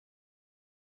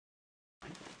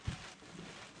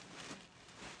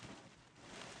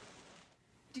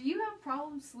have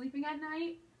problems sleeping at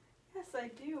night? Yes, I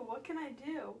do. What can I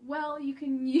do? Well, you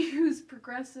can use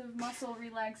progressive muscle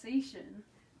relaxation.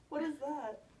 What is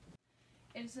that?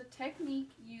 It is a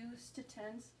technique used to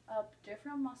tense up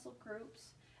different muscle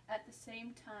groups at the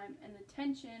same time, and the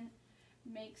tension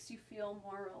makes you feel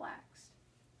more relaxed.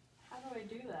 How do I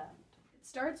do that? It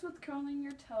starts with curling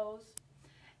your toes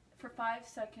for 5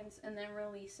 seconds and then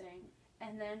releasing,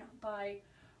 and then by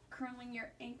curling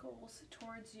your ankles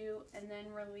towards you and then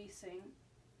releasing.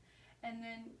 And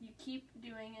then you keep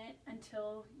doing it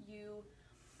until you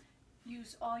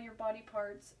use all your body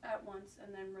parts at once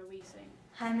and then releasing.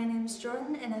 Hi, my name is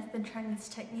Jordan, and I've been trying this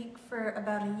technique for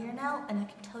about a year now, and I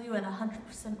can tell you it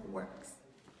 100% works.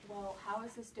 Well, how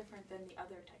is this different than the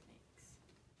other techniques?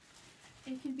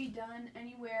 It can be done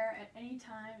anywhere at any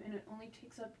time, and it only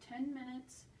takes up 10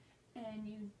 minutes, and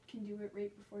you can do it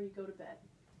right before you go to bed.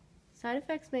 Side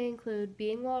effects may include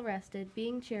being well rested,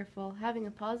 being cheerful, having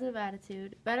a positive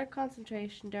attitude, better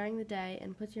concentration during the day,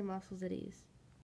 and puts your muscles at ease.